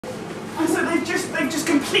And so they've just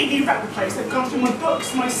completely wrecked the place. They've gone through my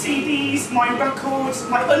books, my CDs, my records,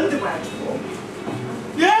 my underwear drawer.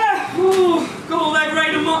 Yeah! Ooh, God, they've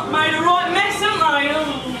made a right mess, haven't they?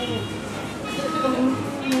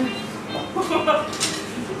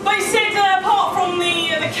 They said apart from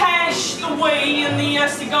the cash, the weed and the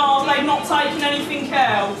cigars, they've not taken anything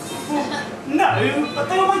else. No, but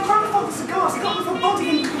they were my grandfather's cigars. He got them for body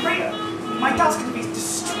in Korea. My dad's going to be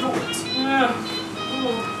distraught. Yeah.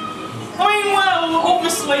 I mean, well,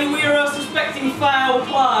 obviously we're suspecting foul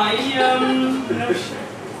play. No shit.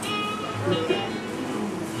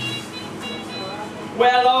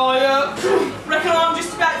 Well, I reckon I'm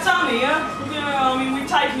just about done here. Yeah, I mean, we've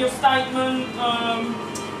taken your statement.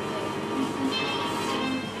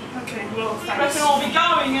 Okay, well, thanks. Reckon I'll be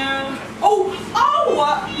going.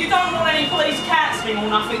 You don't want any police counselling or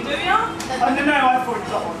nothing, do you? No, I've already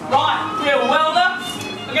got one. Right, real well done.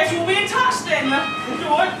 I guess we'll be in touch then.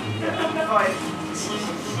 Enjoy. Bye.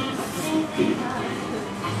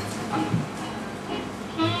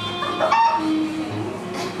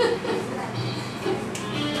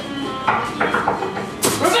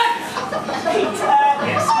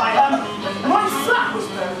 Yes, my flat was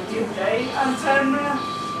burned the other day, and have you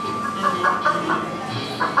got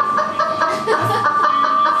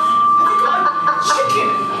a chicken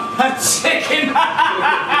in there? A chicken?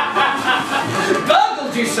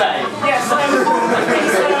 Burgled, you say? Yes,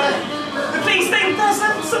 the police think there's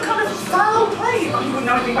some kind of foul play. You wouldn't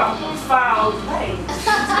know anything about foul play.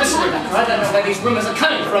 Listen, Rebecca, I don't know where these rumours are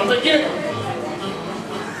coming from, but you...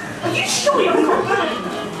 Are you sure you haven't got burned?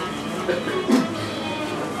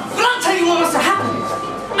 Well, I'll tell you what must have happened.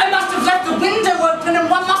 I must have left the window open and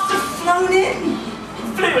one must have flown in.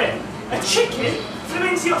 Flew in? A chicken flew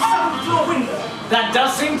into your 7th floor window? That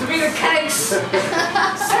does seem to be the case.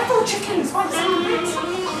 Several chickens, by the same bit.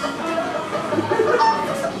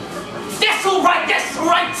 Yes, all right,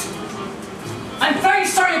 I'm very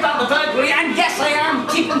sorry about the burglary, and yes, I am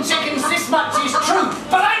keeping chickens, this much is true.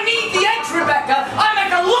 But I need the eggs, Rebecca. I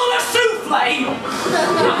make a lot of souffle.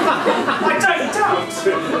 I don't doubt.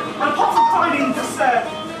 Apart from finding this,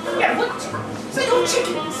 yeah, what? So your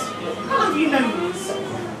chickens? How long have you known these?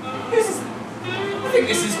 Who's this? I think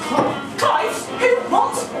this is Clive. Clive? Who?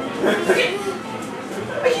 What?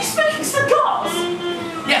 Are you smoking cigars?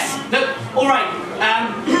 Yes, no, all right.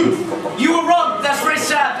 You were robbed, that's very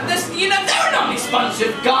sad, but this, you know, they're an honest bunch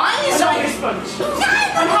of guys. An honest bunch?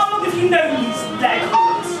 And how long have you known these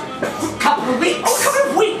leghorns? A couple of weeks. Oh, a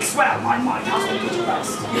couple of weeks? Well, my mind has been put to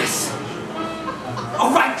rest. Yes.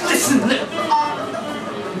 All right, listen,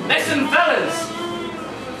 fellas.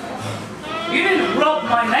 You didn't rob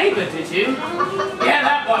my neighbour, did you? Yeah,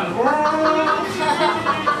 that one.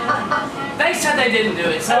 They said they didn't do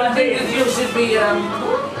it, so I think that you should be,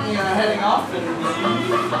 heading off.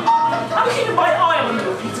 I'm looking to buy Ireland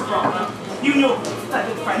with Peter Brazner. You and your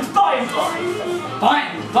feathered friends, by and by.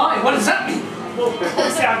 By? What does that mean? Well,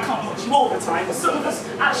 obviously I can't watch you all the time, but some of us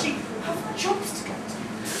actually have jobs to go to.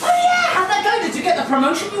 Oh yeah, how'd that go? Did you get the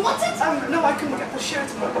promotion you wanted? No, I couldn't get the shirt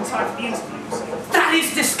to work in time for the interviews. That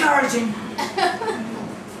is discouraging.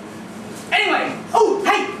 Anyway, oh,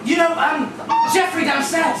 hey, you know, Jeffrey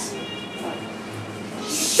downstairs.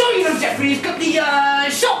 Sure you know Jeffrey, he's got the,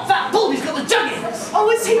 short fat bull, he's got the juggins. Oh,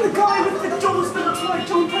 is he the guy with the doors that looks like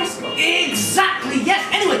John Prescott? Exactly, yes.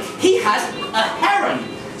 Anyway, he has a heron.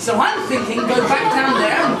 So I'm thinking go back down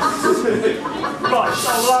there and... Right, so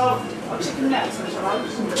I'll chicken next, shall I?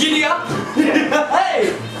 Giddy up. Yeah.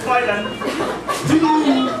 Hey! Bye then.